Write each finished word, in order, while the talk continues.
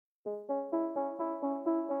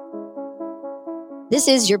This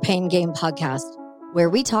is Your Pain Game podcast, where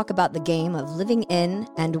we talk about the game of living in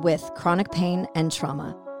and with chronic pain and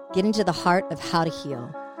trauma, getting to the heart of how to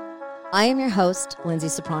heal. I am your host, Lindsay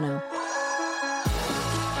Soprano.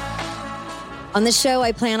 On this show,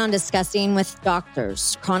 I plan on discussing with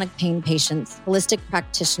doctors, chronic pain patients, holistic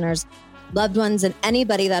practitioners, loved ones, and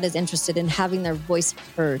anybody that is interested in having their voice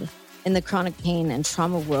heard in the chronic pain and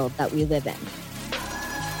trauma world that we live in.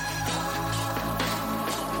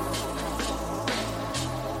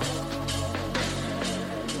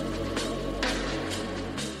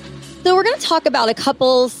 So we're going to talk about a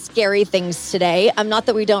couple scary things today. Not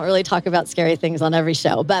that we don't really talk about scary things on every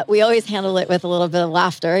show, but we always handle it with a little bit of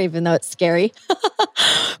laughter, even though it's scary.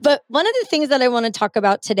 But one of the things that I want to talk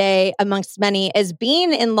about today, amongst many, is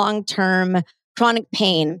being in long-term chronic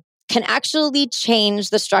pain can actually change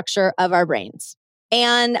the structure of our brains.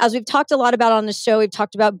 And as we've talked a lot about on the show, we've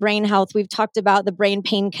talked about brain health, we've talked about the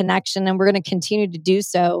brain-pain connection, and we're going to continue to do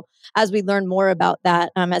so as we learn more about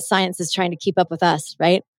that, as science is trying to keep up with us,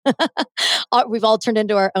 right? We've all turned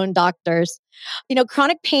into our own doctors. You know,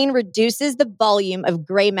 chronic pain reduces the volume of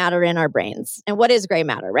gray matter in our brains. And what is gray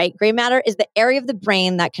matter, right? Gray matter is the area of the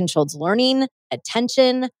brain that controls learning,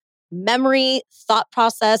 attention, memory, thought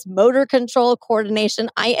process, motor control, coordination.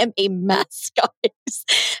 I am a mess, guys.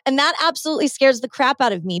 And that absolutely scares the crap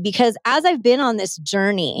out of me because as I've been on this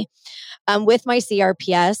journey with my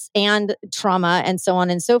CRPS and trauma and so on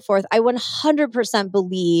and so forth, I 100%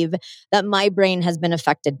 believe that my brain has been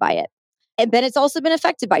affected by it. And then it's also been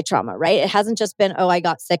affected by trauma, right? It hasn't just been, oh, I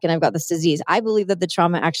got sick and I've got this disease. I believe that the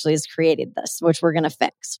trauma actually has created this, which we're going to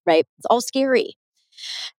fix, right? It's all scary.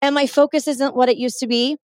 And my focus isn't what it used to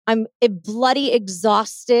be. I'm bloody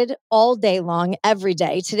exhausted all day long, every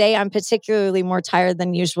day. Today, I'm particularly more tired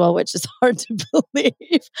than usual, which is hard to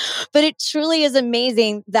believe. But it truly is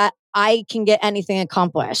amazing that I can get anything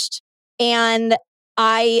accomplished. And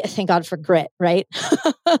I thank God for grit, right?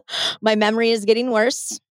 My memory is getting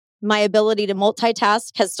worse. My ability to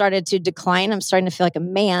multitask has started to decline. I'm starting to feel like a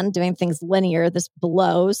man doing things linear. This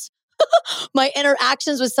blows. My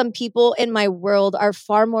interactions with some people in my world are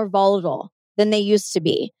far more volatile than they used to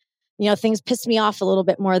be. You know, things piss me off a little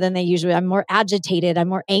bit more than they usually. I'm more agitated. I'm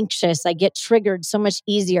more anxious. I get triggered so much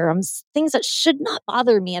easier. Things that should not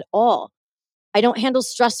bother me at all. I don't handle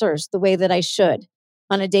stressors the way that I should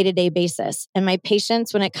on a day-to-day basis. And my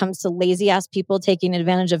patience when it comes to lazy ass people taking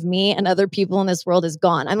advantage of me and other people in this world is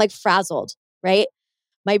gone. I'm like frazzled, right?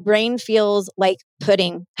 My brain feels like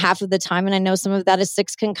pudding half of the time. And I know some of that is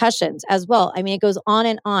 6 concussions as well. I mean, it goes on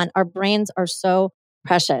and on. Our brains are so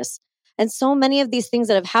precious. And so many of these things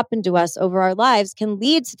that have happened to us over our lives can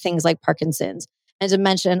lead to things like Parkinson's and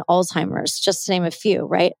dementia and Alzheimer's, just to name a few,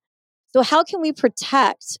 right? So how can we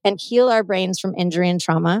protect and heal our brains from injury and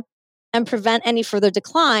trauma and prevent any further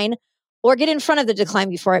decline or get in front of the decline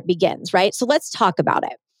before it begins, right? So let's talk about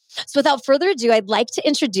it. So without further ado, I'd like to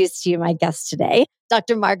introduce to you my guest today,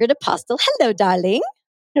 Dr. Margaret Apostel. Hello, darling.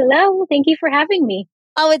 Hello. Thank you for having me.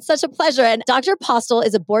 Oh, it's such a pleasure. And Dr. Apostel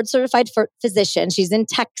is a board-certified physician. She's in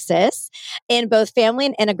Texas in both family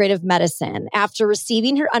and integrative medicine. After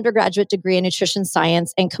receiving her undergraduate degree in nutrition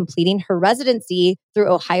science and completing her residency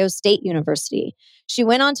through Ohio State University, she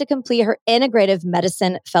went on to complete her integrative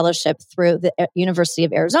medicine fellowship through the University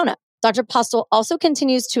of Arizona. Dr. Apostel also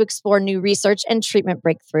continues to explore new research and treatment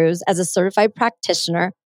breakthroughs as a certified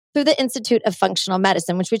practitioner through the Institute of Functional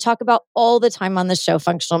Medicine, which we talk about all the time on the show,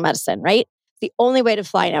 functional medicine, right? The only way to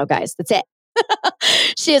fly now, guys. That's it.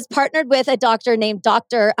 She has partnered with a doctor named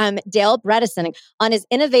Dr. Dale Bredesen on his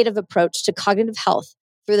innovative approach to cognitive health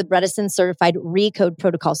through the Bredesen Certified RECODE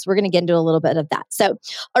protocol. So we're going to get into a little bit of that. So,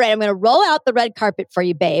 all right, I'm going to roll out the red carpet for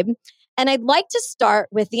you, babe. And I'd like to start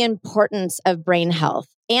with the importance of brain health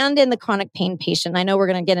and in the chronic pain patient. I know we're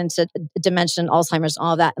going to get into dementia, Alzheimer's, and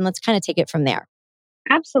all of that. And let's kind of take it from there.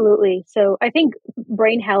 Absolutely. So I think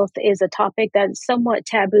brain health is a topic that's somewhat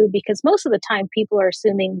taboo because most of the time people are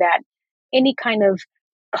assuming that any kind of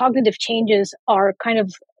cognitive changes are kind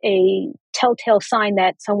of a telltale sign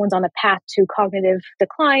that someone's on a path to cognitive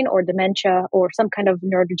decline or dementia or some kind of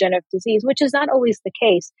neurodegenerative disease, which is not always the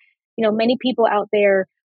case. You know, many people out there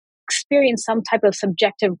experience some type of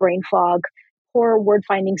subjective brain fog, poor word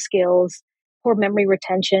finding skills, poor memory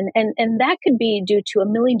retention, and that could be due to a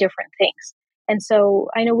million different things. And so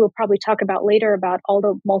I know we'll probably talk about later about all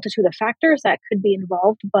the multitude of factors that could be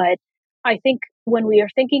involved, but I think when we are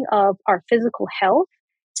thinking of our physical health,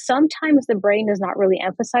 sometimes the brain is not really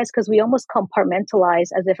emphasized because we almost compartmentalize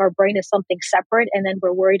as if our brain is something separate, and then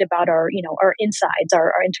we're worried about our insides,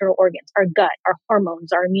 our internal organs, our gut, our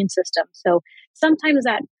hormones, our immune system. So sometimes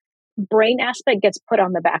that brain aspect gets put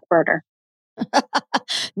on the back burner.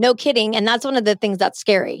 No kidding. And that's one of the things that's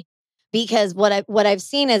scary. Because what I've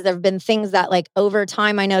seen is there've been things that like over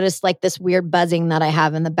time I noticed like this weird buzzing that I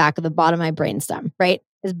have in the back of the bottom of my brainstem, right?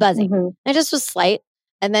 Is buzzing. Mm-hmm. It just was slight.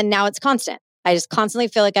 And then now it's constant. I just constantly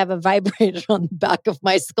feel like I have a vibrator on the back of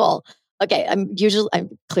my skull. Okay, I'm using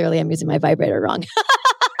my vibrator wrong.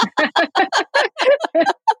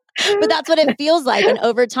 But that's what it feels like. And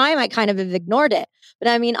over time, I kind of have ignored it. But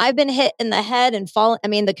I mean, I've been hit in the head and fallen. I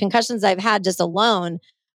mean, the concussions I've had just alone,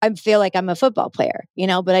 I feel like I'm a football player,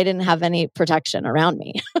 but I didn't have any protection around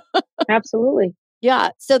me. Absolutely. Yeah.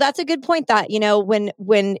 So that's a good point that,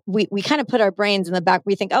 when we kind of put our brains in the back,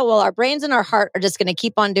 we think, oh, well, our brains and our heart are just going to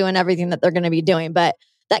keep on doing everything that they're going to be doing. But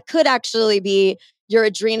that could actually be your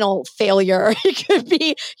adrenal failure. It could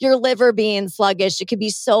be your liver being sluggish. It could be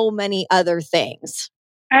so many other things.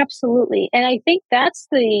 Absolutely. And I think that's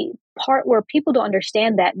the part where people don't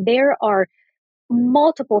understand that there are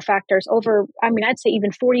multiple factors I'd say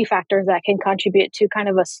even 40 factors that can contribute to kind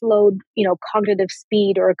of a slowed, cognitive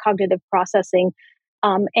speed or cognitive processing.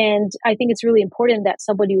 And I think it's really important that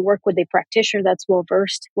somebody work with a practitioner that's well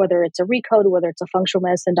versed, whether it's a recode, whether it's a functional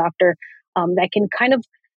medicine doctor, that can kind of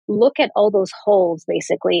look at all those holes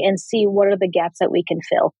basically and see what are the gaps that we can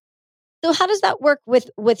fill. So how does that work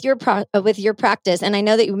with your practice? And I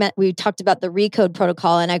know that we talked about the recode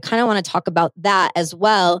protocol, and I kind of want to talk about that as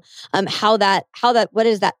well. What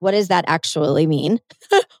does that actually mean?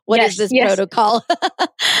 What is this protocol?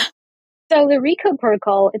 So the recode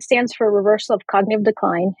protocol, it stands for reversal of cognitive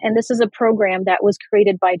decline. And this is a program that was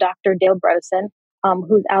created by Dr. Dale Bredesen,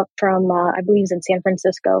 who's out from, I believe he's in San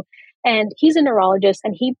Francisco. And he's a neurologist,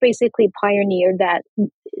 and he basically pioneered that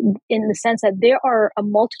in the sense that there are a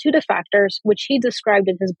multitude of factors, which he described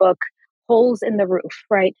in his book, Holes in the Roof,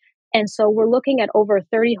 right? And so we're looking at over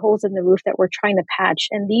 30 holes in the roof that we're trying to patch.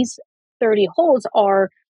 And these 30 holes are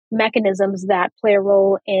mechanisms that play a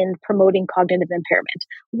role in promoting cognitive impairment,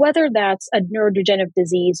 whether that's a neurodegenerative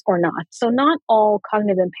disease or not. So not all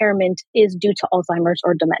cognitive impairment is due to Alzheimer's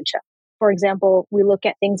or dementia. For example, we look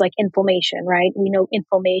at things like inflammation, right? We know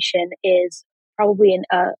inflammation is probably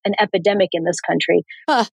an epidemic in this country.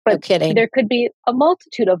 But no kidding. There could be a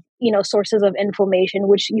multitude of, sources of inflammation,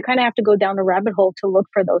 which you kind of have to go down a rabbit hole to look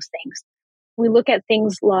for those things. We look at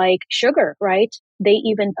things like sugar, right? They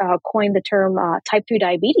even coined the term type 2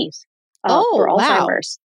 diabetes for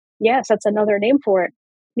Alzheimer's. Wow. Yes, that's another name for it.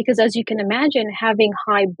 Because as you can imagine, having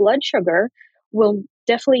high blood sugar will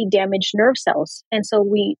definitely damage nerve cells. And so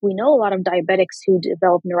we know a lot of diabetics who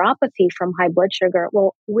develop neuropathy from high blood sugar.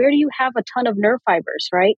 Well, where do you have a ton of nerve fibers,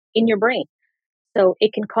 right? In your brain. So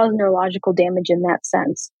it can cause neurological damage in that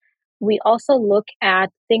sense. We also look at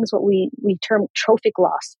things what we term trophic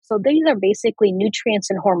loss. So these are basically nutrients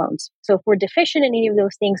and hormones. So if we're deficient in any of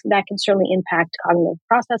those things, that can certainly impact cognitive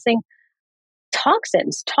processing.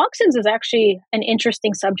 Toxins. Toxins is actually an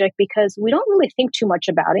interesting subject because we don't really think too much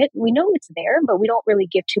about it. We know it's there, but we don't really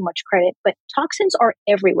give too much credit. But toxins are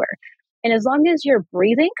everywhere. And as long as you're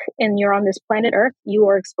breathing and you're on this planet Earth, you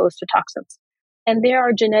are exposed to toxins. And there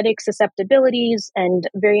are genetic susceptibilities and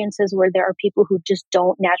variances where there are people who just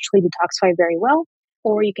don't naturally detoxify very well.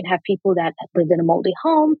 Or you can have people that live in a moldy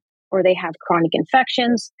home, or they have chronic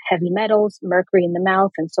infections, heavy metals, mercury in the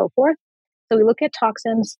mouth, and so forth. So we look at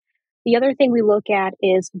toxins. The other thing we look at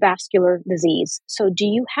is vascular disease. So do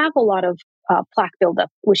you have a lot of plaque buildup,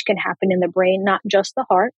 which can happen in the brain, not just the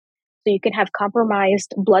heart? So you can have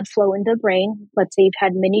compromised blood flow in the brain. Let's say you've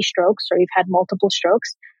had mini strokes or you've had multiple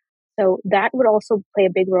strokes. So that would also play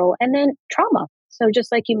a big role. And then trauma. So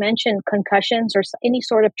just like you mentioned, concussions or any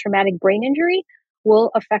sort of traumatic brain injury will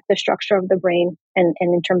affect the structure of the brain and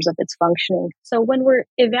in terms of its functioning. So when we're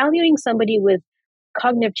evaluating somebody with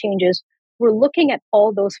cognitive changes, we're looking at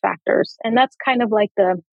all those factors. And that's kind of like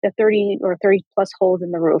the 30 or 30 plus holes in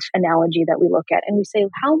the roof analogy that we look at. And we say,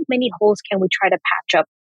 how many holes can we try to patch up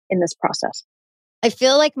in this process? I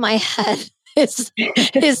feel like my head is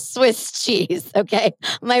Swiss cheese. Okay.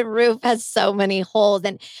 My roof has so many holes.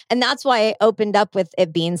 And that's why I opened up with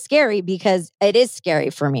it being scary, because it is scary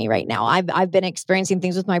for me right now. I've been experiencing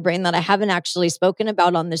things with my brain that I haven't actually spoken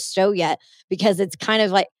about on this show yet, because it's kind of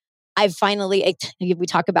like, we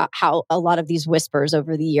talk about how a lot of these whispers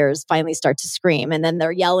over the years finally start to scream, and then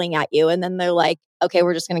they're yelling at you, and then they're like, okay,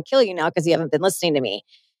 we're just going to kill you now because you haven't been listening to me.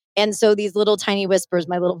 And so these little tiny whispers,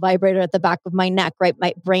 my little vibrator at the back of my neck, right?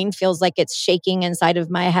 My brain feels like it's shaking inside of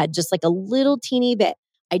my head, just like a little teeny bit.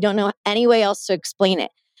 I don't know any way else to explain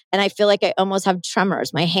it. And I feel like I almost have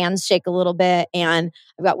tremors. My hands shake a little bit, and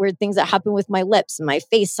I've got weird things that happen with my lips and my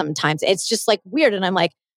face sometimes. It's just like weird. And I'm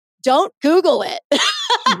like, don't Google it.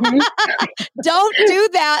 Mhm. Don't do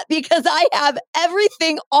that because I have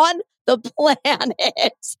everything on the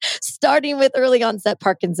planet, starting with early onset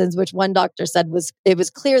Parkinson's, which one doctor said it was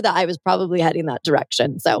clear that I was probably heading that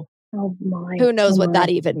direction. So Oh my. who knows Oh what that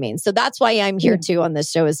my. even means? So that's why I'm here Yeah, too on this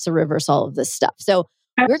show, is to reverse all of this stuff. So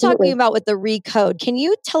we're talking absolutely. about with the RECODE. Can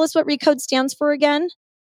you tell us what RECODE stands for again?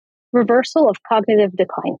 Reversal of cognitive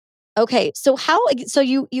decline. Okay, so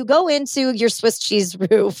you go into your Swiss cheese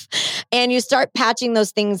roof and you start patching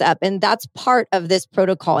those things up, and that's part of this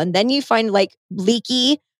protocol. And then you find like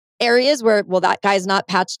leaky areas where, well, that guy's not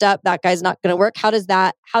patched up, that guy's not going to work. How does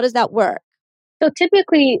that work? So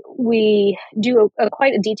typically we do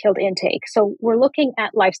quite a detailed intake. So we're looking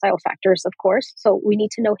at lifestyle factors, of course. So we need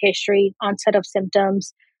to know history, onset of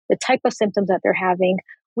symptoms, the type of symptoms that they're having.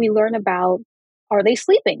 We learn about, are they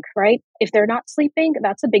sleeping, right? If they're not sleeping,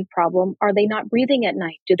 that's a big problem. Are they not breathing at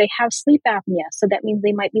night? Do they have sleep apnea? So that means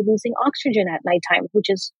they might be losing oxygen at nighttime, which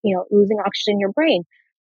is, losing oxygen in your brain.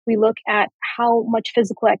 We look at how much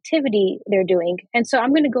physical activity they're doing. And so I'm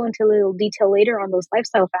going to go into a little detail later on those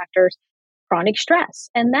lifestyle factors. Chronic stress.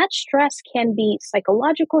 And that stress can be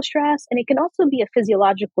psychological stress, and it can also be a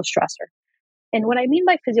physiological stressor. And what I mean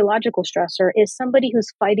by physiological stressor is somebody who's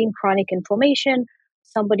fighting chronic inflammation,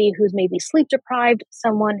 somebody who's maybe sleep deprived,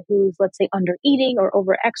 someone who's, let's say, under eating or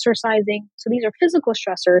over exercising. So these are physical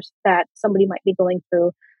stressors that somebody might be going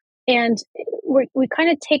through. And we kind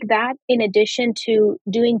of take that in addition to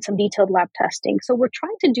doing some detailed lab testing. So we're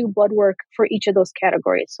trying to do blood work for each of those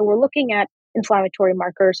categories. So we're looking at inflammatory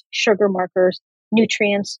markers, sugar markers,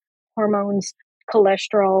 nutrients, hormones,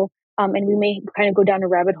 cholesterol, and we may kind of go down a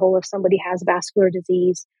rabbit hole if somebody has vascular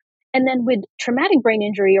disease. And then with traumatic brain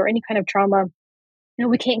injury or any kind of trauma,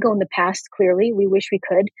 we can't go in the past, clearly. We wish we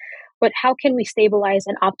could. But how can we stabilize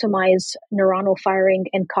and optimize neuronal firing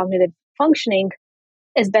and cognitive functioning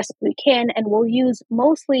as best we can? And we'll use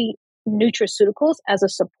mostly nutraceuticals as a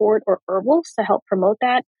support or herbals to help promote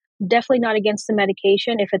that. Definitely not against the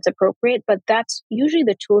medication if it's appropriate, but that's usually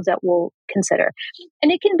the tools that we'll consider.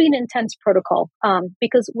 And it can be an intense protocol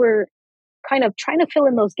because we're kind of trying to fill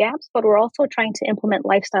in those gaps, but we're also trying to implement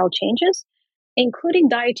lifestyle changes, including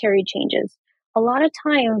dietary changes. A lot of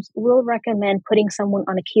times we'll recommend putting someone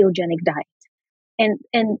on a ketogenic diet.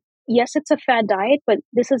 And yes, it's a fad diet, but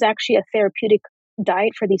this is actually a therapeutic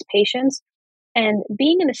diet for these patients. And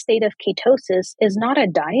being in a state of ketosis is not a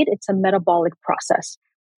diet, it's a metabolic process.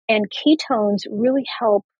 And ketones really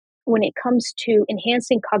help when it comes to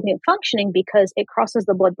enhancing cognitive functioning because it crosses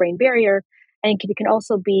the blood-brain barrier, and it can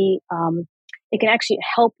also be, it can actually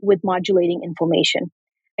help with modulating inflammation.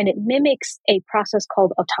 And it mimics a process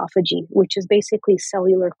called autophagy, which is basically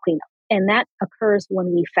cellular cleanup. And that occurs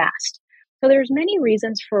when we fast. So there's many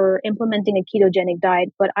reasons for implementing a ketogenic diet,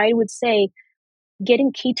 but I would say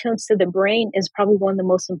getting ketones to the brain is probably one of the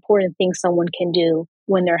most important things someone can do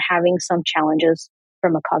when they're having some challenges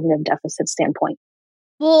from a cognitive deficit standpoint.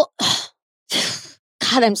 Well,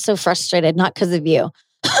 God, I'm so frustrated, not because of you.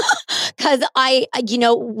 Because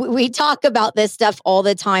we talk about this stuff all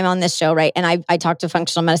the time on this show, right? And I talk to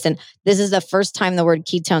functional medicine. This is the first time the word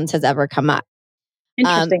ketones has ever come up.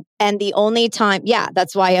 Interesting. And the only time,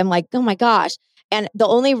 that's why I'm like, oh my gosh. And the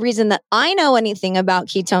only reason that I know anything about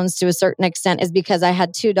ketones to a certain extent is because I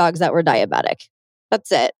had 2 dogs that were diabetic.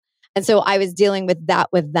 That's it. And so I was dealing with that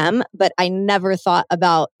with them, but I never thought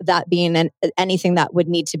about that being anything that would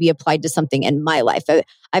need to be applied to something in my life.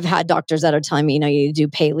 I've had doctors that are telling me, you need to do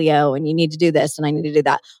paleo and you need to do this and I need to do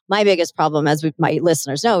that. My biggest problem, as my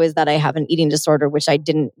listeners know, is that I have an eating disorder, which I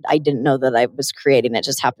didn't know that I was creating. It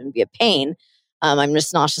just happened to be a pain. I'm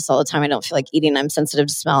just nauseous all the time. I don't feel like eating. I'm sensitive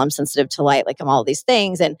to smell. I'm sensitive to light. Like I'm all these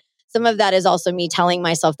things. And some of that is also me telling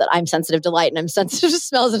myself that I'm sensitive to light and I'm sensitive to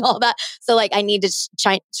smells and all that. So like I need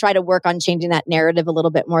to try to work on changing that narrative a little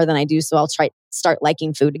bit more than I do. So I'll start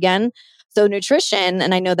liking food again. So nutrition,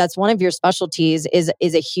 and I know that's one of your specialties, is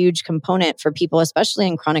a huge component for people, especially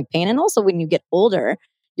in chronic pain. And also when you get older,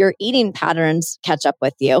 your eating patterns catch up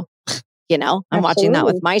with you. I'm Absolutely. watching that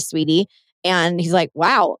with my sweetie. And he's like,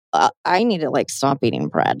 wow, I need to stop eating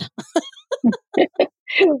bread.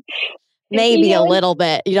 Maybe a little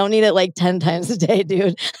bit. You don't need it 10 times a day,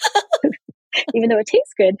 dude. Even though it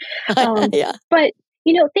tastes good. Yeah. But,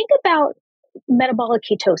 think about metabolic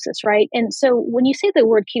ketosis, right? And so when you say the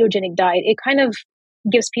word ketogenic diet, it kind of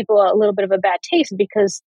gives people a little bit of a bad taste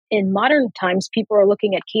because in modern times, people are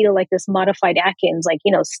looking at keto like this modified Atkins,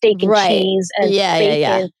 steak and cheese and bacon.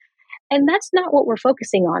 Yeah. And that's not what we're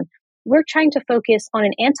focusing on. We're trying to focus on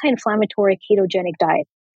an anti-inflammatory ketogenic diet.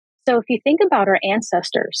 So if you think about our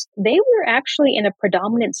ancestors, they were actually in a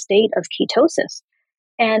predominant state of ketosis.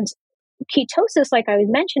 And ketosis, like I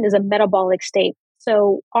mentioned, is a metabolic state.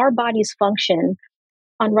 So our bodies function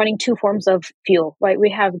on running two forms of fuel, right?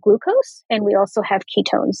 We have glucose and we also have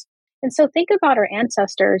ketones. And so think about our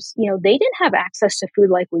ancestors, they didn't have access to food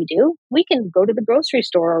like we do. We can go to the grocery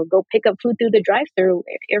store or go pick up food through the drive-through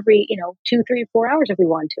every, 2, 3, 4 hours if we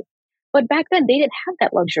want to. But back then they didn't have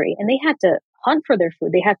that luxury and they had to hunt for their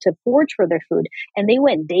food. They had to forage for their food and they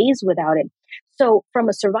went days without it. So from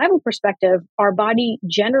a survival perspective, our body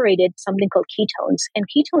generated something called ketones, and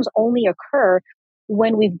ketones only occur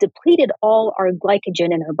when we've depleted all our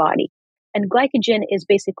glycogen in our body. And glycogen is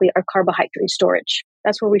basically our carbohydrate storage.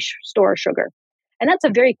 That's where we store our sugar. And that's a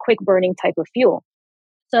very quick burning type of fuel.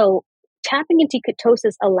 So tapping into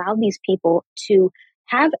ketosis allowed these people to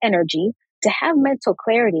have energy, to have mental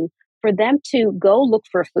clarity, for them to go look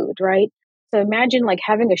for food, right? So imagine like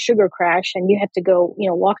having a sugar crash and you had to go,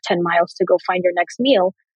 walk 10 miles to go find your next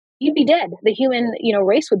meal. You'd be dead. The human,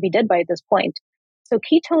 race would be dead by this point. So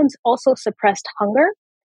ketones also suppressed hunger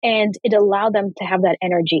and it allowed them to have that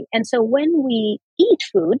energy. And so when we eat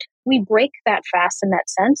food, we break that fast in that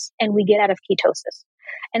sense and we get out of ketosis.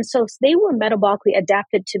 And so they were metabolically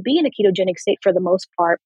adapted to be in a ketogenic state for the most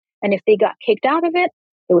part. And if they got kicked out of it,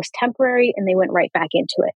 it was temporary and they went right back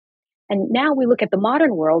into it. And now we look at the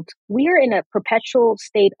modern world, we are in a perpetual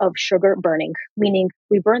state of sugar burning, meaning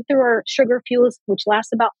we burn through our sugar fuels, which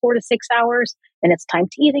last about 4 to 6 hours, and it's time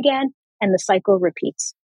to eat again, and the cycle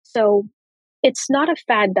repeats. So it's not a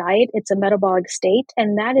fad diet, it's a metabolic state,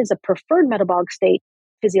 and that is a preferred metabolic state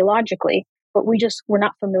physiologically, but we're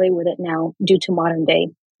not familiar with it now due to modern day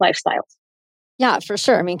lifestyles. Yeah, for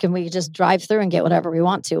sure. I mean, can we just drive through and get whatever we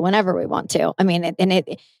want to, whenever we want to? I mean,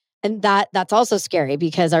 and that's also scary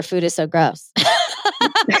because our food is so gross.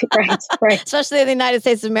 Right. Especially in the United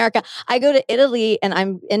States of America. I go to Italy and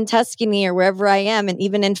I'm in Tuscany or wherever I am, and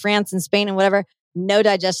even in France and Spain and whatever, no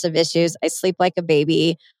digestive issues. I sleep like a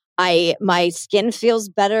baby. My skin feels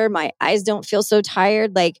better. My eyes don't feel so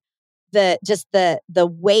tired. Like the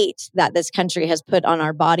weight that this country has put on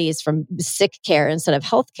our bodies from sick care instead of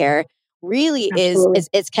health care really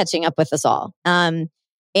is catching up with us all.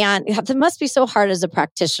 And it must be so hard as a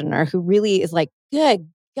practitioner who really is like, good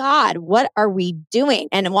God, what are we doing?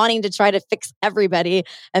 And wanting to try to fix everybody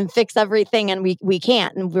and fix everything. And we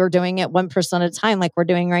can't. And we're doing it 1% at a time like we're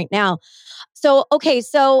doing right now. So, okay.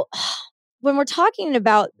 So when we're talking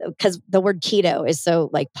about, because the word keto is so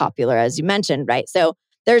like popular, as you mentioned, right? So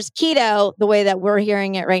there's keto, the way that we're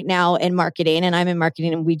hearing it right now in marketing, and I'm in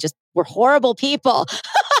marketing and we're horrible people.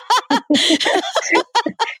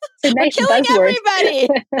 Nice we're killing everybody.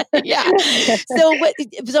 Yeah. So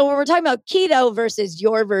when we're talking about keto versus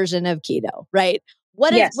your version of keto, right?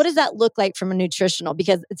 What does that look like from a nutritional?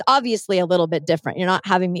 Because it's obviously a little bit different. You're not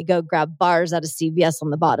having me go grab bars out of CVS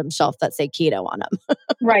on the bottom shelf that say keto on them.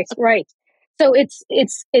 Right. So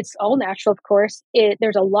it's all natural, of course.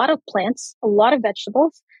 There's a lot of plants, a lot of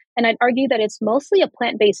vegetables, and I'd argue that it's mostly a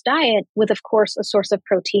plant-based diet with, of course, a source of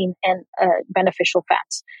protein and beneficial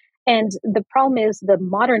fats. And the problem is the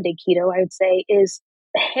modern day keto, I would say, is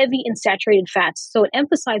heavy in saturated fats. So it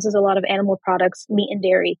emphasizes a lot of animal products, meat and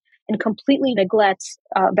dairy, and completely neglects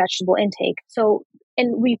vegetable intake.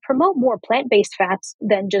 And we promote more plant-based fats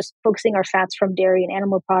than just focusing our fats from dairy and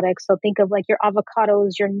animal products. So think of like your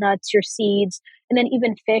avocados, your nuts, your seeds, and then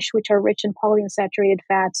even fish, which are rich in polyunsaturated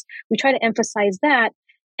fats. We try to emphasize that,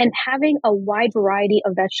 and having a wide variety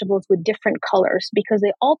of vegetables with different colors, because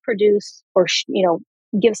they all produce or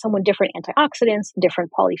give someone different antioxidants,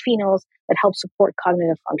 different polyphenols that help support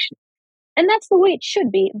cognitive function. And that's the way it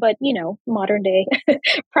should be. But, modern day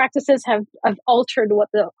practices have altered what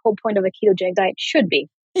the whole point of a ketogenic diet should be.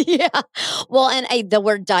 Yeah. Well, and the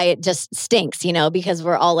word diet just stinks, because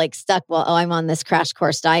we're all like stuck. Well, I'm on this crash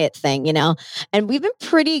course diet thing, and we've been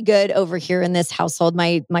pretty good over here in this household.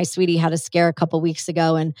 My sweetie had a scare a couple weeks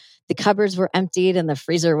ago and the cupboards were emptied and the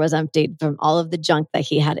freezer was emptied from all of the junk that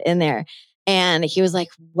he had in there. And he was like,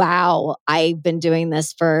 wow, I've been doing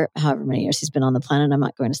this for however many years he's been on the planet. I'm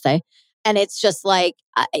not going to say. And it's just like,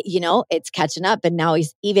 it's catching up. And now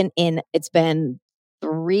it's been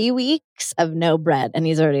 3 weeks of no bread and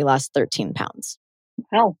he's already lost 13 pounds.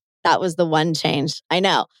 Wow. That was the one change. I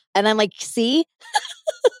know. And I'm like, see,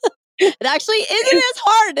 it actually isn't as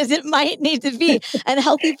hard as it might need to be. And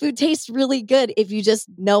healthy food tastes really good if you just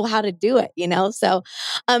know how to do it, So,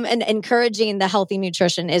 and encouraging the healthy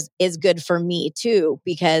nutrition is good for me too,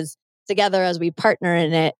 because together as we partner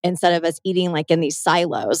in it, instead of us eating like in these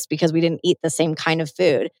silos because we didn't eat the same kind of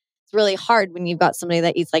food. It's really hard when you've got somebody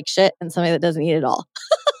that eats like shit and somebody that doesn't eat at all.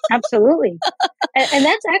 Absolutely. And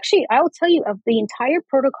that's actually, I will tell you, of the entire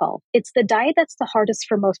protocol, it's the diet that's the hardest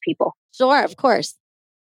for most people. Sure, of course.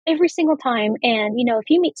 every single time. And, if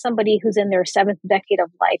you meet somebody who's in their seventh decade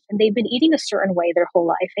of life and they've been eating a certain way their whole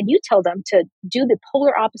life, and you tell them to do the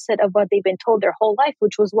polar opposite of what they've been told their whole life,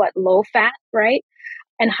 which was what? Low fat, right?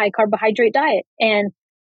 And high carbohydrate diet. And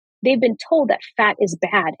they've been told that fat is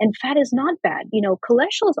bad, and fat is not bad.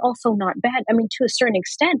 Cholesterol is also not bad. I mean, to a certain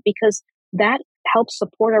extent, because that helps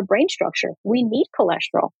support our brain structure. We need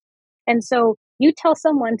cholesterol. And so you tell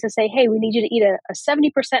someone to say, hey, we need you to eat a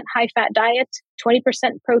 70% high fat diet, 20%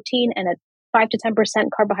 protein, and a 5 to 10%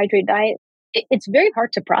 carbohydrate diet. It's very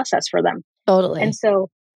hard to process for them. Totally. And so,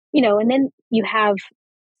 and then you have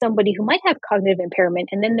somebody who might have cognitive impairment,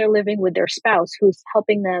 and then they're living with their spouse who's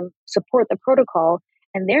helping them support the protocol,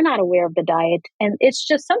 and they're not aware of the diet. And it's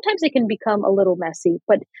just, sometimes it can become a little messy,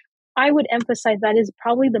 but I would emphasize that is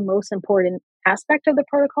probably the most important aspect of the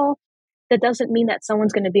protocol. That doesn't mean that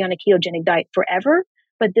someone's going to be on a ketogenic diet forever,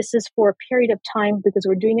 but this is for a period of time because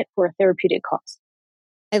we're doing it for a therapeutic cause.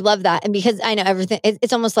 I love that. And because I know everything,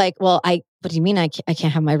 it's almost like, well, what do you mean I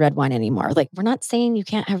can't have my red wine anymore? Like, we're not saying you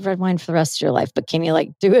can't have red wine for the rest of your life, but can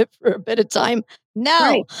you do it for a bit of time? No.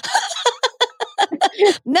 Right.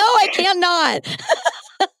 No, I cannot.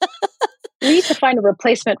 We need to find a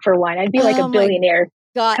replacement for wine. I'd be like a billionaire.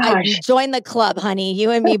 God, join the club, honey.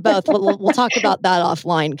 You and me both. We'll talk about that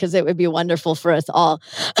offline because it would be wonderful for us all.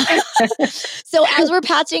 So as we're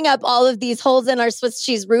patching up all of these holes in our Swiss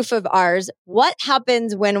cheese roof of ours, what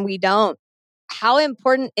happens when we don't? How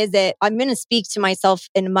important is it? I'm going to speak to myself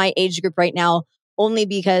in my age group right now, only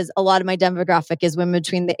because a lot of my demographic is women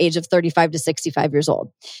between the age of 35 to 65 years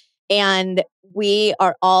old. And we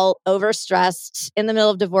are all overstressed in the middle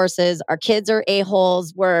of divorces. Our kids are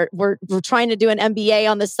a-holes. We're trying to do an MBA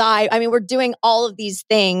on the side. I mean, we're doing all of these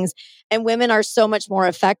things, and women are so much more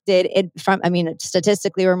affected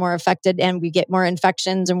statistically, we're more affected, and we get more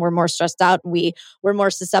infections, and we're more stressed out, and we're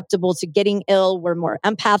more susceptible to getting ill. We're more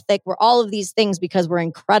empathic. We're all of these things because we're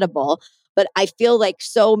incredible. But I feel like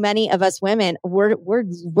so many of us women,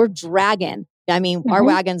 we're dragging. I mean, our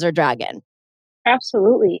wagons are dragging.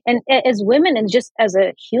 Absolutely. And as women and just as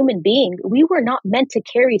a human being, we were not meant to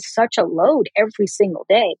carry such a load every single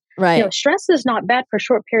day. Right. Stress is not bad for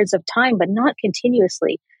short periods of time, but not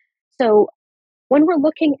continuously. So when we're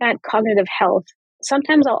looking at cognitive health,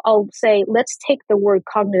 sometimes I'll say, let's take the word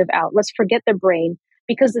cognitive out. Let's forget the brain,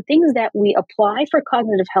 because the things that we apply for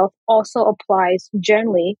cognitive health also applies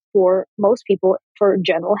generally for most people for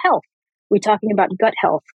general health. We're talking about gut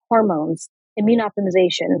health, hormones, immune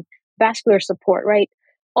optimization, vascular support, right?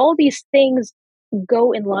 All these things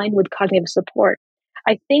go in line with cognitive support.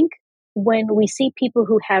 I think when we see people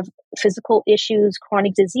who have physical issues,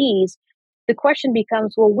 chronic disease, the question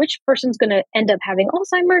becomes, well, which person's going to end up having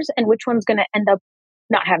Alzheimer's and which one's going to end up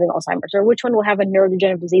not having Alzheimer's, or which one will have a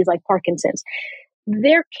neurodegenerative disease like Parkinson's?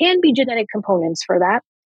 There can be genetic components for that.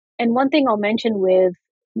 And one thing I'll mention with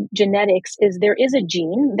genetics is there is a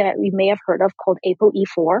gene that we may have heard of called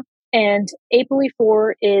ApoE4. And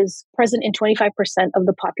ApoE4 is present in 25% of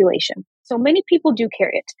the population. So many people do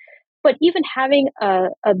carry it. But even having a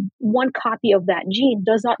one copy of that gene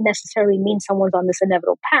does not necessarily mean someone's on this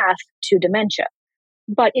inevitable path to dementia.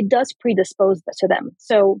 But it does predispose to them.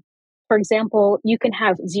 So, for example, you can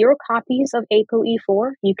have 0 copies of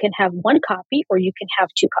ApoE4, you can have 1 copy, or you can have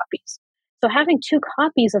 2 copies. So having 2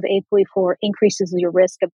 copies of ApoE4 increases your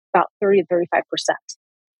risk about 30 to 35%.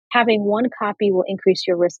 Having 1 copy will increase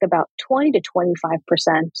your risk about 20 to 25%.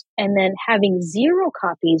 And then having 0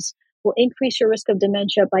 copies will increase your risk of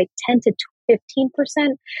dementia by 10 to 15%.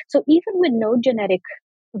 So even with no genetic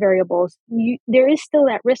variables, there is still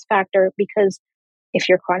that risk factor, because if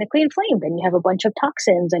you're chronically inflamed and you have a bunch of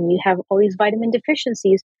toxins and you have all these vitamin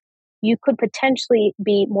deficiencies, you could potentially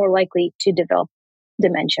be more likely to develop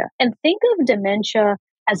dementia. And think of dementia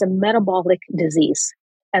as a metabolic disease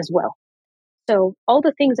as well. So all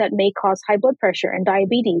the things that may cause high blood pressure and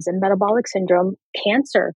diabetes and metabolic syndrome,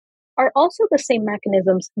 cancer, are also the same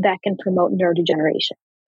mechanisms that can promote neurodegeneration.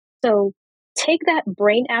 So take that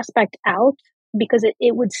brain aspect out, because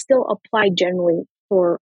it would still apply generally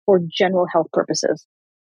for general health purposes.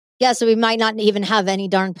 Yeah, so we might not even have any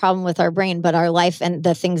darn problem with our brain, but our life and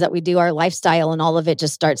the things that we do, our lifestyle and all of it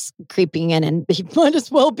just starts creeping in, and it might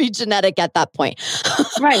as well be genetic at that point.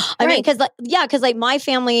 Right. I mean, because my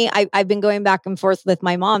family, I've been going back and forth with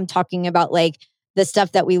my mom talking about the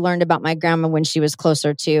stuff that we learned about my grandma when she was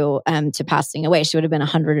closer to passing away. She would have been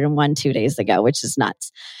 101 2 days ago, which is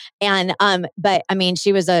nuts. And but I mean,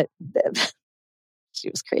 she was she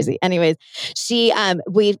was crazy. Anyways, she,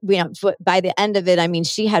 by the end of it, I mean,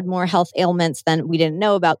 she had more health ailments than we didn't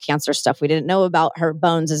know about cancer stuff. We didn't know about her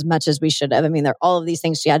bones as much as we should have. I mean, there are all of these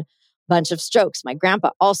things. She had a bunch of strokes. My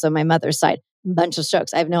grandpa also, my mother's side, bunch of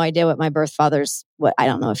strokes. I have no idea what my birth father's, I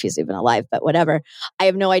don't know if he's even alive, but whatever. I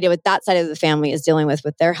have no idea what that side of the family is dealing with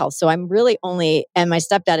their health. So I'm really only, and my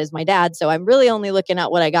stepdad is my dad. So I'm really only looking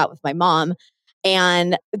at what I got with my mom.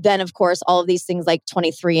 And then of course, all of these things like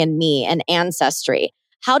 23andMe and Ancestry.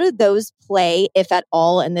 How do those play, if at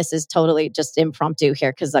all? And this is totally just impromptu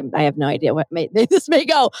here because I have no idea what this may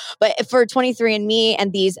go. But for 23andMe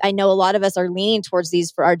and these, I know a lot of us are leaning towards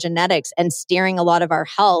these for our genetics and steering a lot of our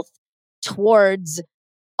health towards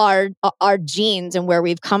our genes and where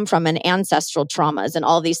we've come from and ancestral traumas and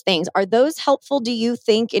all these things. Are those helpful, do you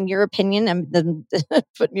think, in your opinion? I'm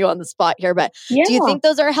putting you on the spot here, but do you think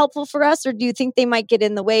those are helpful for us? Or do you think they might get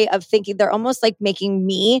in the way of thinking? They're almost like making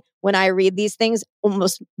me, when I read these things,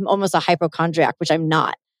 almost a hypochondriac, which I'm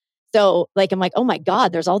not. So like, I'm like, oh my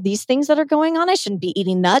God, there's all these things that are going on. I shouldn't be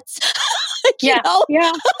eating nuts. Yeah.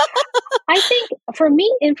 I think for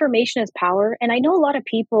me, information is power. And I know a lot of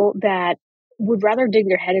people that would rather dig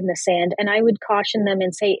their head in the sand. And I would caution them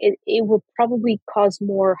and say it will probably cause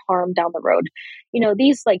more harm down the road.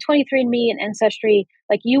 These like 23andMe and Ancestry,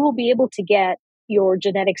 like you will be able to get your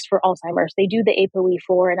genetics for Alzheimer's. They do the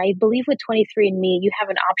ApoE4. And I believe with 23andMe, you have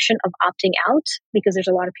an option of opting out because there's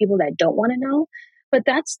a lot of people that don't want to know. But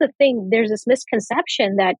that's the thing. There's this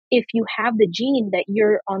misconception that if you have the gene that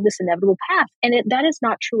you're on this inevitable path. And that is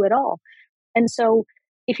not true at all. And so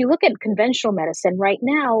if you look at conventional medicine right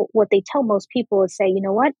now, what they tell most people is say, you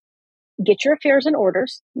know what, get your affairs in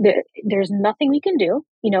orders. There's nothing we can do.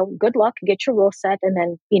 Good luck, get your will set, and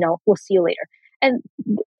then, we'll see you later. And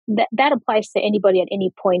that applies to anybody at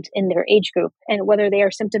any point in their age group and whether they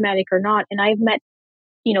are symptomatic or not. And I've met,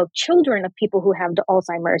 children of people who have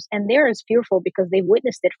Alzheimer's, and they're as fearful because they've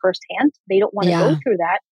witnessed it firsthand. They don't want to go through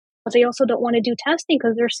that, but they also don't want to do testing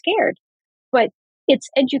because they're scared. But it's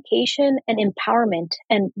education and empowerment.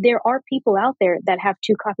 And there are people out there that have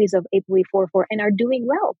 2 copies of ApoE44 and are doing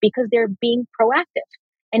well because they're being proactive.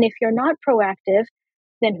 And if you're not proactive,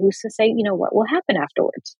 then who's to say, what will happen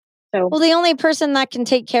afterwards? So, well, the only person that can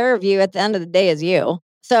take care of you at the end of the day is you.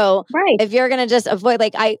 So if you're going to just avoid,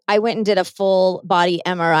 like I went and did a full body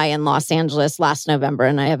MRI in Los Angeles last November,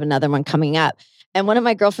 and I have another one coming up. And one of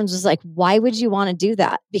my girlfriends was like, why would you want to do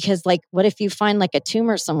that? Because like, what if you find like a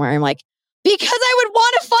tumor somewhere? I'm like, because I would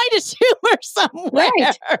want to find a tumor somewhere.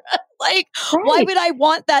 Right. Why would I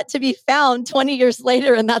want that to be found 20 years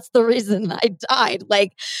later? And that's the reason I died.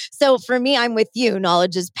 Like, so for me, I'm with you.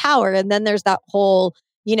 Knowledge is power. And then there's that whole,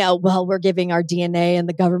 well, we're giving our DNA and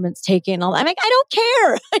the government's taking all. I'm like, I don't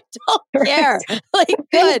care. I don't care. Like,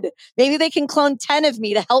 good. Maybe they can clone 10 of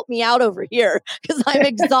me to help me out over here because I'm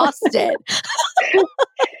exhausted.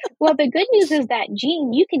 Well, the good news is that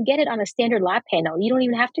gene, you can get it on a standard lab panel. You don't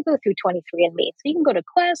even have to go through 23andMe. So you can go to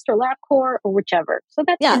Quest or LabCorp or whichever. So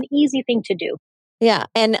that's an easy thing to do. Yeah.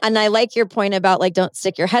 And I like your point about like, don't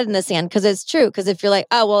stick your head in the sand because it's true. Because if you're like,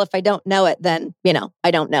 oh, well, if I don't know it, then,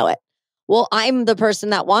 I don't know it. Well, I'm the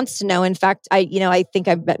person that wants to know. In fact, I think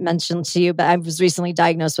I've mentioned to you, but I was recently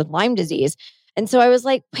diagnosed with Lyme disease. And so I was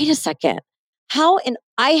like, wait a second,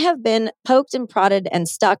 I have been poked and prodded and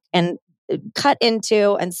stuck and cut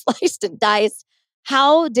into and sliced and diced.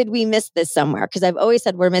 How did we miss this somewhere? Because I've always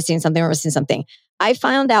said we're missing something. I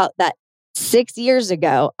found out that 6 years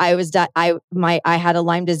ago, I had a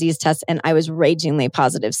Lyme disease test and I was ragingly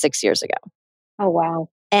positive 6 years ago. Oh, wow.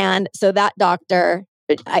 And so that doctor,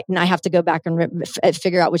 I have to go back and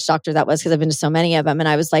figure out which doctor that was because I've been to so many of them. And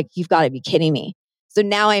I was like, you've got to be kidding me. So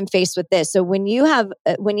now I'm faced with this. So when you have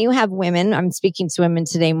women, I'm speaking to women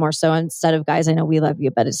today more so instead of guys. I know we love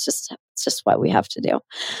you, but it's just what we have to do.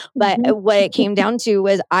 But what it came down to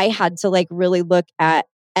was I had to like really look at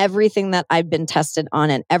everything that I've been tested on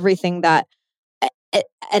and everything that,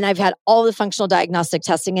 and I've had all the functional diagnostic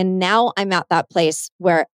testing. And now I'm at that place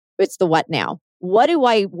where it's the what now? What do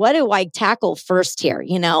I tackle first here?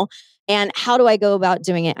 And how do I go about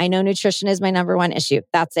doing it? I know nutrition is my number one issue.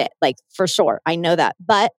 That's it. Like for sure. I know that,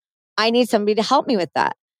 but I need somebody to help me with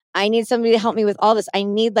that. I need somebody to help me with all this. I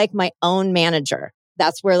need like my own manager.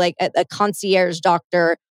 That's where like a concierge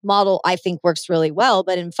doctor model, I think works really well.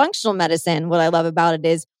 But in functional medicine, what I love about it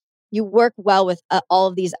is you work well with all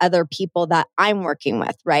of these other people that I'm working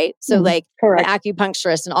with, right? So like an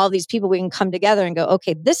acupuncturist and all these people, we can come together and go,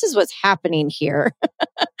 okay, this is what's happening here.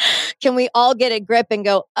 Can we all get a grip and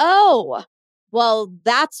go, oh, well,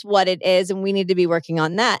 that's what it is. And we need to be working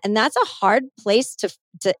on that. And that's a hard place to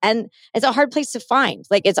and it's a hard place to find.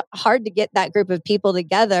 Like it's hard to get that group of people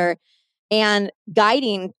together. And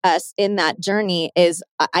guiding us in that journey is,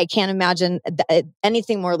 I can't imagine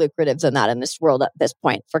anything more lucrative than that in this world at this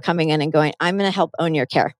point for coming in and going, I'm going to help own your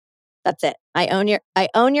care. That's it. I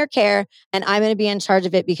own your care, and I'm going to be in charge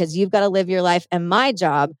of it because you've got to live your life. And my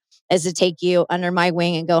job is to take you under my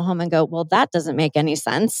wing and go home and go, well, that doesn't make any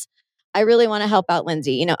sense. I really want to help out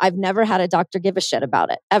Lindsay. I've never had a doctor give a shit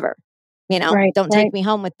about it ever. Don't take me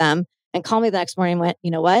home with them and call me the next morning and went,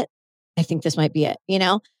 you know what? I think this might be it,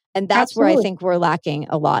 And that's Absolutely. where I think we're lacking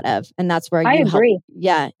a lot of. And that's where I agree. help.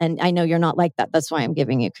 Yeah. And I know you're not like that. That's why I'm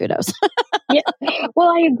giving you kudos. Yeah. Well,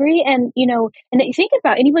 I agree. And, and you think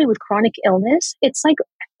about anybody with chronic illness, it's like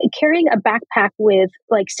carrying a backpack with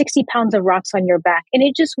like 60 pounds of rocks on your back, and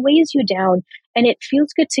it just weighs you down. And it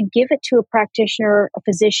feels good to give it to a practitioner, a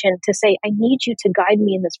physician, to say, I need you to guide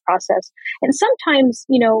me in this process. And sometimes,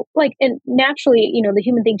 and naturally, the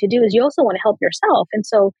human thing to do is you also want to help yourself. And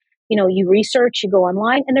so, you research, you go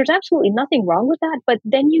online, and there's absolutely nothing wrong with that. But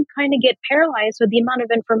then you kind of get paralyzed with the amount of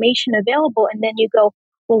information available. And then you go,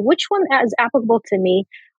 well, which one is applicable to me?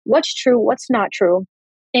 What's true? What's not true?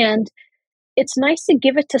 And it's nice to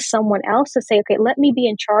give it to someone else to say, okay, let me be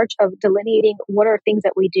in charge of delineating what are things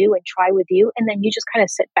that we do and try with you. And then you just kind of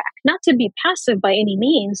sit back, not to be passive by any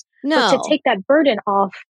means, but to take that burden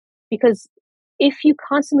off. Because if you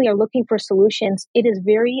constantly are looking for solutions, it is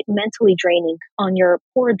very mentally draining on your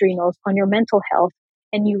poor adrenals, on your mental health.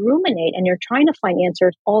 And you ruminate and you're trying to find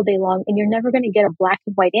answers all day long, and you're never going to get a black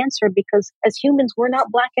and white answer, because as humans, we're not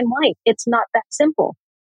black and white. It's not that simple.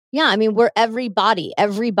 Yeah. I mean, everybody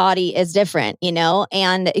is different,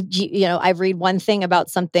 and, I read one thing about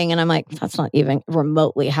something and I'm like, that's not even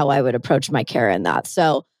remotely how I would approach my care in that.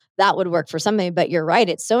 So that would work for somebody, but you're right.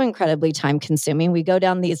 It's so incredibly time consuming. We go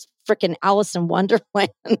down these freaking Alice in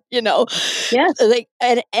Wonderland, Yes.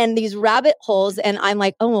 and these rabbit holes. And I'm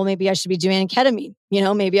like, oh, well, maybe I should be doing ketamine.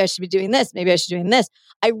 Maybe I should be doing this. Maybe I should be doing this.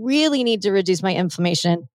 I really need to reduce my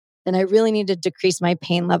inflammation. And I really need to decrease my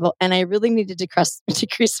pain level. And I really need to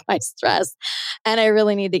decrease my stress. And I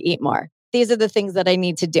really need to eat more. These are the things that I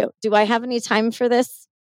need to do. Do I have any time for this?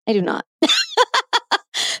 I do not.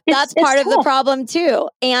 That's part of the problem too.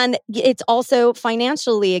 And it's also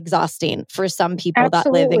financially exhausting for some people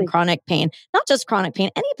that live in chronic pain, not just chronic pain,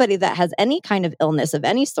 anybody that has any kind of illness of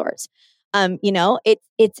any sort.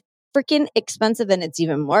 It's freaking expensive, and it's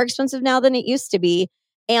even more expensive now than it used to be.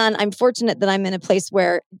 And I'm fortunate that I'm in a place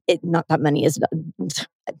where not that money is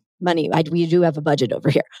money. We do have a budget over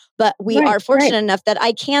here, but we are fortunate enough that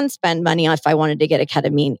I can spend money if I wanted to get a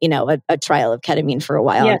ketamine, a trial of ketamine for a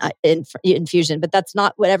while, infusion, but that's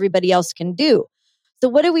not what everybody else can do. So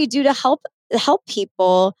what do we do to help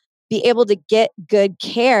people be able to get good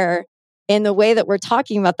care in the way that we're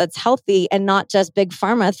talking about that's healthy, and not just big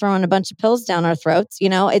pharma throwing a bunch of pills down our throats?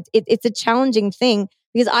 It's a challenging thing,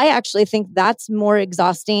 because I actually think that's more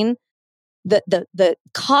exhausting. The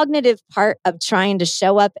cognitive part of trying to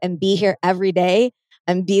show up and be here every day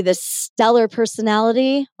and be the stellar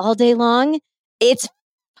personality all day long, it's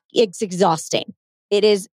exhausting. It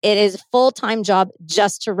is a full-time job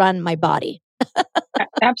just to run my body.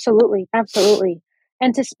 Absolutely.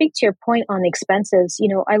 And to speak to your point on expenses,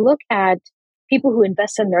 I look at people who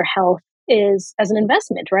invest in their health as an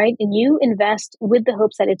investment, right? And you invest with the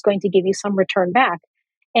hopes that it's going to give you some return back.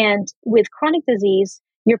 And with chronic disease,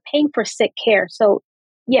 you're paying for sick care. So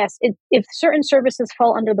yes, if certain services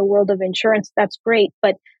fall under the world of insurance, that's great,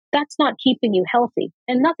 but that's not keeping you healthy.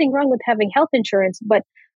 And nothing wrong with having health insurance, but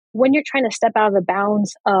when you're trying to step out of the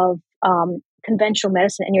bounds of conventional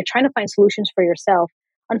medicine and you're trying to find solutions for yourself,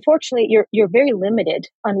 unfortunately, you're very limited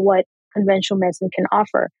on what conventional medicine can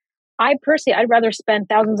offer. I'd rather spend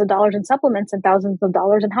thousands of dollars in supplements and thousands of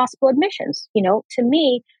dollars in hospital admissions. To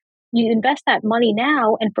me, you invest that money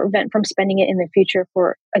now and prevent from spending it in the future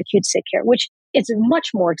for acute sick care, which is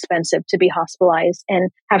much more expensive to be hospitalized and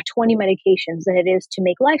have 20 medications than it is to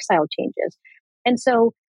make lifestyle changes. And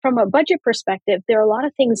so from a budget perspective, there are a lot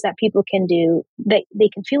of things that people can do that they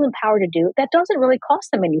can feel empowered to do that doesn't really cost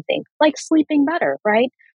them anything, like sleeping better, right?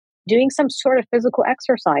 Doing some sort of physical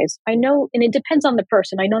exercise. I know, and it depends on the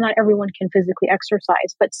person. I know not everyone can physically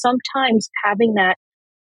exercise, but sometimes having that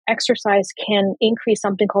exercise can increase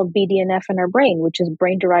something called BDNF in our brain, which is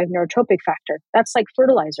brain-derived neurotropic factor. That's like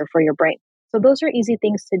fertilizer for your brain. So those are easy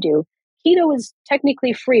things to do. Keto is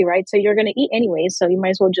technically free, right? So you're going to eat anyways, so you might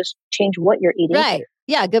as well just change what you're eating. Right.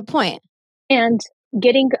 Yeah, good point. And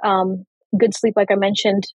getting good sleep, like I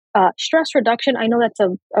mentioned, stress reduction. I know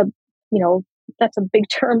that's a big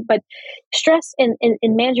term, but stress in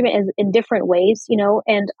management is in different ways,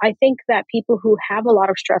 and I think that people who have a lot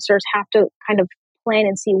of stressors have to kind of plan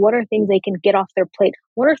and see what are things they can get off their plate.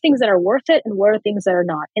 What are things that are worth it and what are things that are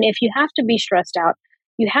not? And if you have to be stressed out,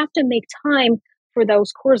 you have to make time for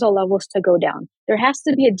those cortisol levels to go down. There has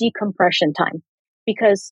to be a decompression time,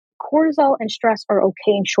 because cortisol and stress are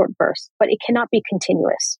okay in short bursts, but it cannot be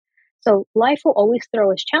continuous. So life will always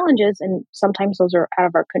throw us challenges, and sometimes those are out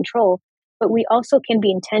of our control, but we also can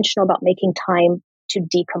be intentional about making time to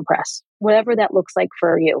decompress, whatever that looks like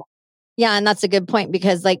for you. Yeah, and that's a good point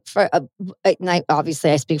because, like,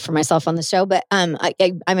 obviously I speak for myself on the show, but I'm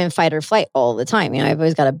in fight or flight all the time. I've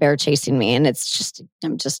always got a bear chasing me, and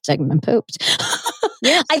I'm pooped.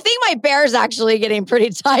 Yes. I think my bear's actually getting pretty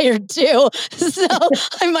tired too, so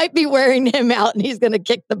I might be wearing him out, and he's going to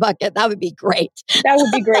kick the bucket. That would be great. That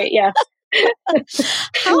would be great. Yeah.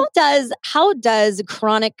 How does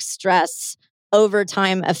chronic stress over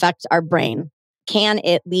time affect our brain? Can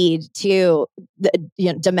it lead to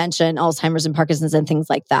dementia and Alzheimer's and Parkinson's and things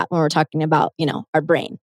like that when we're talking about, our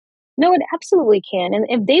brain? No, it absolutely can. And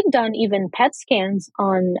if they've done even PET scans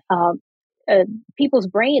on people's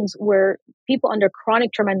brains where people under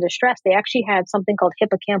chronic tremendous stress, they actually had something called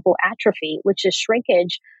hippocampal atrophy, which is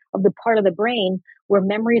shrinkage of the part of the brain where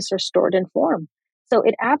memories are stored and formed. So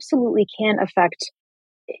it absolutely can affect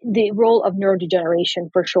the role of neurodegeneration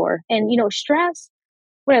for sure. And, stress,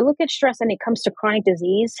 when I look at stress and it comes to chronic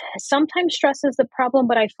disease, sometimes stress is the problem,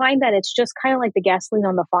 but I find that it's just kind of like the gasoline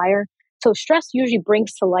on the fire. So stress usually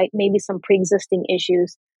brings to light maybe some pre-existing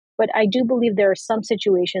issues, but I do believe there are some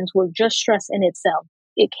situations where just stress in itself,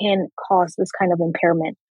 it can cause this kind of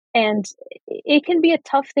impairment. And it can be a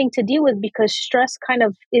tough thing to deal with because stress kind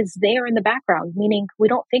of is there in the background, meaning we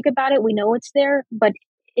don't think about it, we know it's there, but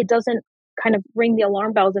it doesn't kind of ring the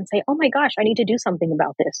alarm bells and say, oh my gosh, I need to do something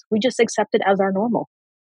about this. We just accept it as our normal.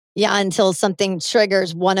 Yeah, until something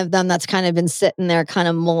triggers one of them that's kind of been sitting there kind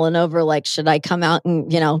of mulling over, like, should I come out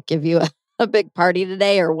and, give you a big party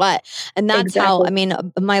today or what? And that's how,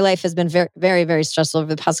 my life has been very, very, very stressful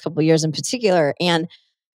over the past couple of years in particular. And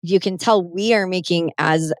you can tell we are making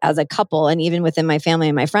as a couple, and even within my family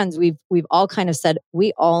and my friends, we've all kind of said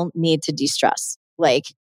we all need to de-stress, like,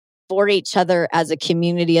 for each other as a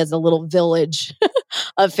community, as a little village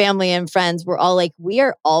of family and friends. We're all like, we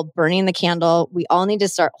are all burning the candle. We all need to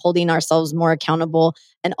start holding ourselves more accountable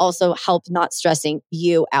and also help not stressing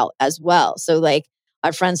you out as well. So, like,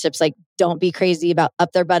 our friendships, like, don't be crazy about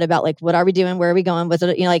up their butt about, like, what are we doing? Where are we going with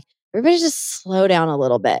it? Like, everybody just slow down a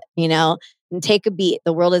little bit, and take a beat.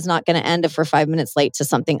 The world is not going to end if we're 5 minutes late to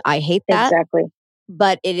something. I hate that. Exactly.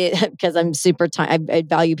 But it is because I'm super time. I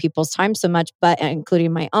value people's time so much, but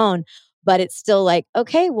including my own. But it's still like,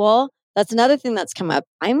 okay, well, that's another thing that's come up.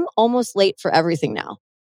 I'm almost late for everything now.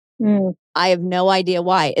 I have no idea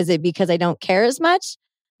why. Is it because I don't care as much?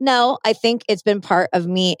 No, I think it's been part of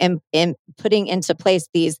me in putting into place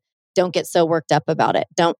these. Don't get so worked up about it.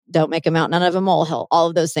 Don't make a mountain out of a molehill. All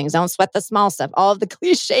of those things. Don't sweat the small stuff. All of the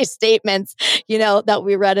cliche statements, that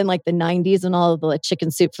we read in like the 90s when all of the like,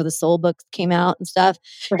 Chicken Soup for the Soul books came out and stuff.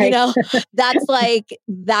 Right.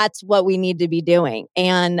 That's what we need to be doing.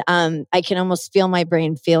 And I can almost feel my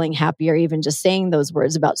brain feeling happier even just saying those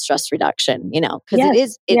words about stress reduction,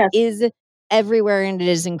 because it is everywhere and it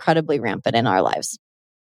is incredibly rampant in our lives.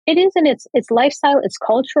 It is, and it's lifestyle, it's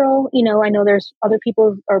cultural. I know there's other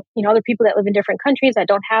people other people that live in different countries that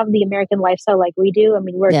don't have the American lifestyle like we do. I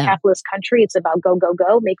mean, we're a capitalist country. It's about go, go,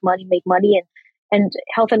 go, make money, and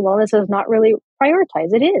health and wellness is not really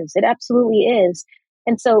prioritized. It is. It absolutely is.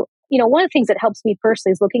 And so, one of the things that helps me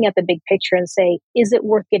personally is looking at the big picture and say, is it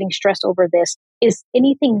worth getting stressed over this? Is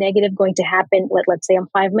anything negative going to happen? Let's say I'm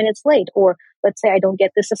 5 minutes late, or let's say I don't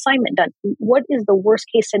get this assignment done. What is the worst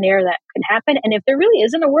case scenario that can happen? And if there really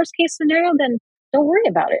isn't a worst case scenario, then don't worry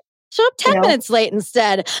about it. Show up 10 minutes late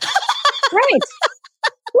instead. Right.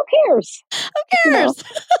 Who cares? Who cares?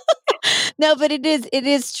 No, but it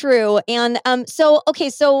is true. And so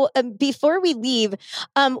before we leave,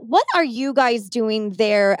 what are you guys doing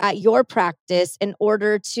there at your practice in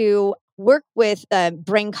order to work with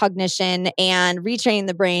brain cognition and retraining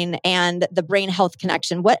the brain and the brain health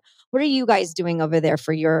connection? What are you guys doing over there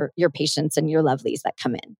for your patients and your lovelies that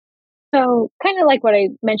come in? So kind of like what I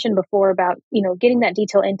mentioned before about, getting that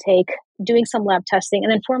detailed intake, doing some lab testing,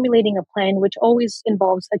 and then formulating a plan, which always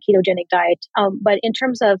involves a ketogenic diet. But in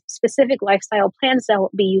terms of specific lifestyle plans that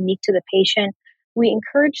will be unique to the patient, we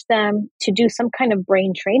encourage them to do some kind of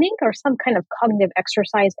brain training or some kind of cognitive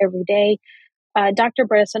exercise every day. Dr.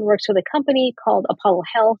 Bredesen works with a company called Apollo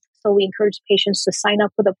Health. So we encourage patients to sign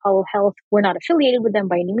up with Apollo Health. We're not affiliated with them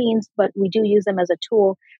by any means, but we do use them as a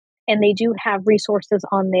tool. And they do have resources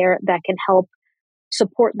on there that can help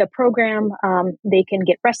support the program. They can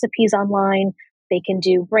get recipes online. They can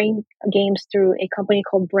do brain games through a company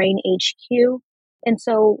called Brain HQ. And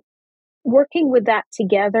so working with that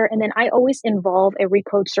together. And then I always involve a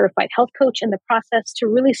Recode certified health coach in the process to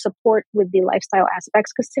really support with the lifestyle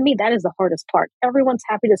aspects. Because to me, that is the hardest part. Everyone's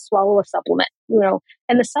happy to swallow a supplement,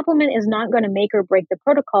 and the supplement is not going to make or break the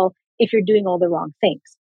protocol if you're doing all the wrong things.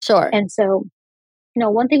 Sure. And so,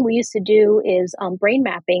 one thing we used to do is brain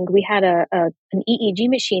mapping. We had an EEG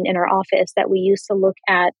machine in our office that we used to look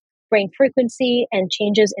at brain frequency and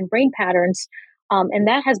changes in brain patterns. And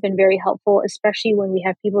that has been very helpful, especially when we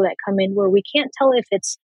have people that come in where we can't tell if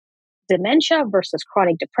it's dementia versus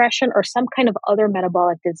chronic depression or some kind of other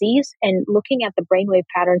metabolic disease. And looking at the brainwave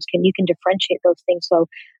patterns, you can differentiate those things. So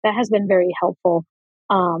that has been very helpful.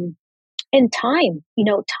 And time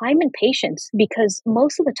and patience, because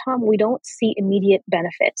most of the time we don't see immediate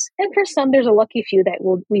benefits. And for some, there's a lucky few that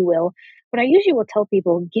we will. But I usually will tell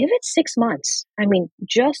people, give it 6 months. I mean,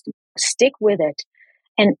 just stick with it.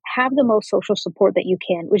 And have the most social support that you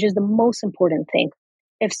can, which is the most important thing.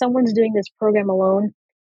 If someone's doing this program alone,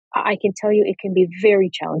 I can tell you it can be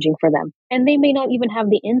very challenging for them. And they may not even have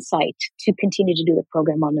the insight to continue to do the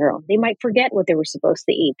program on their own. They might forget what they were supposed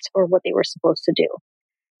to eat or what they were supposed to do.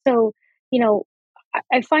 So,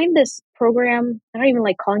 I find this program, I don't even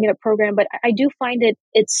like calling it a program, but I do find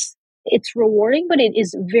it's rewarding, but it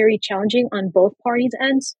is very challenging on both parties'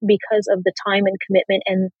 ends because of the time and commitment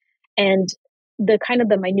and the kind of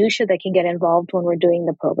the minutia that can get involved when we're doing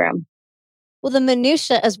the program. Well, the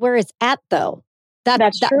minutia is where it's at, though.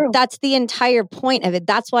 That's true. That's the entire point of it.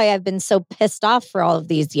 That's why I've been so pissed off for all of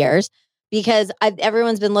these years, because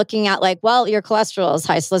everyone's been looking at like, well, your cholesterol is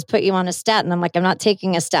high, so let's put you on a statin. I'm like, I'm not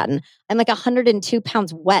taking a statin. I'm like 102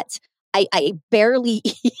 pounds wet. I barely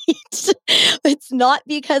eat. It's not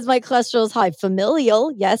because my cholesterol is high.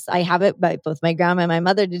 Familial, yes, I have it by both my grandma and my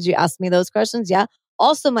mother. Did you ask me those questions? Yeah.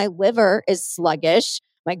 Also, my liver is sluggish.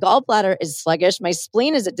 My gallbladder is sluggish. My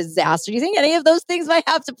spleen is a disaster. Do you think any of those things might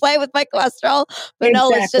have to play with my cholesterol? But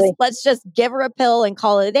exactly. No, let's just give her a pill and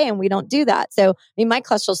call it a day. And we don't do that. So, my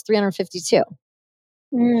cholesterol is 352,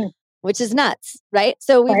 which is nuts, right?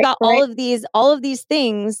 So we've got all of these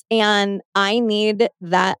things, and I need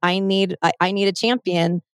a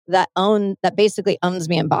champion that basically owns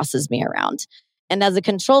me and bosses me around. And as a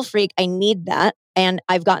control freak, I need that. And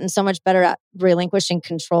I've gotten so much better at relinquishing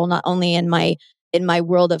control, not only in my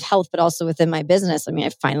world of health, but also within my business. I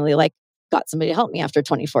finally got somebody to help me after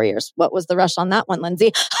 24 years. What was the rush on that one,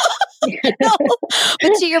 Lindsay?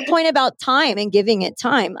 But to your point about time and giving it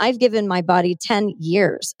time, I've given my body 10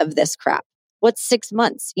 years of this crap. What's 6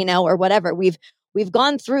 months, or whatever. We've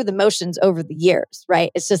gone through the motions over the years,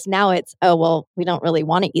 right? It's just now it's, oh, well, we don't really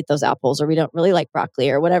want to eat those apples, or we don't really like broccoli,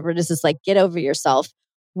 or whatever it is. It's like, get over yourself.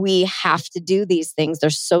 We have to do these things. They're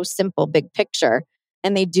so simple, big picture,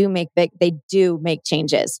 and they do make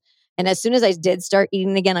changes. And as soon as I did start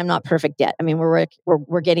eating again, I'm not perfect yet.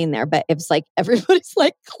 We're getting there, but it's like everybody's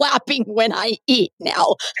like clapping when I eat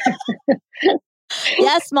now.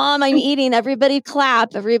 Yes, Mom, I'm eating. Everybody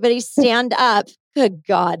clap. Everybody stand up. Good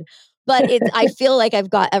God. But I feel like I've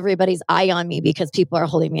got everybody's eye on me because people are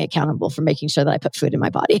holding me accountable for making sure that I put food in my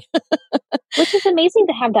body. Which is amazing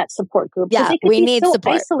to have that support group. Yeah, we need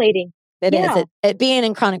support. Isolating. It is. It being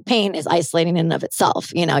in chronic pain is isolating in and of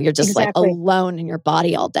itself. You're just like alone in your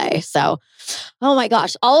body all day. So, oh my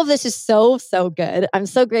gosh, all of this is so, so good. I'm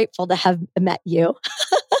so grateful to have met you.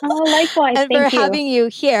 Oh, likewise. And for having you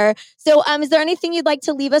here. So, is there anything you'd like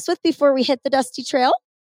to leave us with before we hit the dusty trail?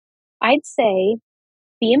 I'd say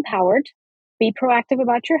be empowered, be proactive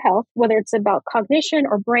about your health, whether it's about cognition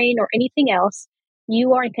or brain or anything else.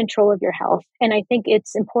 You are in control of your health. And I think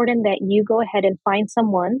it's important that you go ahead and find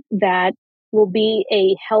someone that will be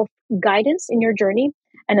a health guidance in your journey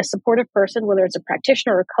and a supportive person, whether it's a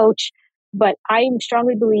practitioner or a coach. But I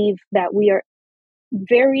strongly believe that we are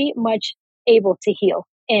very much able to heal.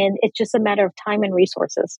 And it's just a matter of time and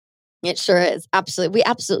resources. It sure is. Absolutely. We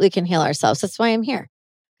absolutely can heal ourselves. That's why I'm here.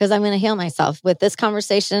 Because I'm going to heal myself with this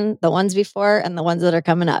conversation, the ones before and the ones that are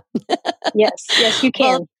coming up. Yes, you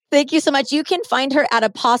can. Well, thank you so much. You can find her at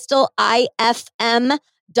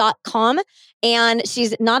apostleifm.com. And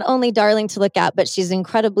she's not only darling to look at, but she's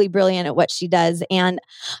incredibly brilliant at what she does. And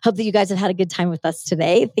hope that you guys have had a good time with us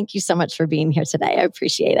today. Thank you so much for being here today. I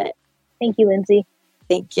appreciate it. Thank you, Lindsay.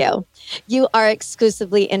 Thank you. You are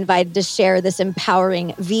exclusively invited to share this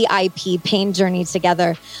empowering VIP pain journey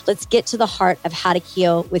together. Let's get to the heart of how to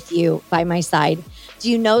heal with you by my side.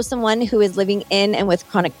 Do you know someone who is living in and with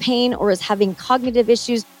chronic pain or is having cognitive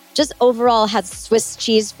issues, just overall has Swiss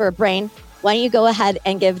cheese for a brain? Why don't you go ahead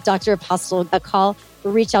and give Dr. Apostle a call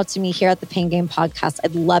or reach out to me here at the Pain Game Podcast.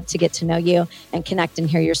 I'd love to get to know you and connect and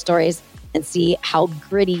hear your stories and see how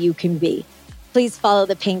gritty you can be. Please follow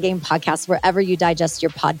the Pain Game Podcast wherever you digest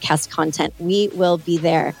your podcast content. We will be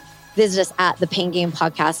there. Visit us at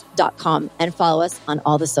thepaingamepodcast.com and follow us on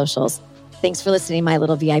all the socials. Thanks for listening, my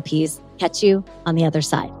little VIPs. Catch you on the other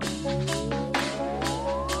side.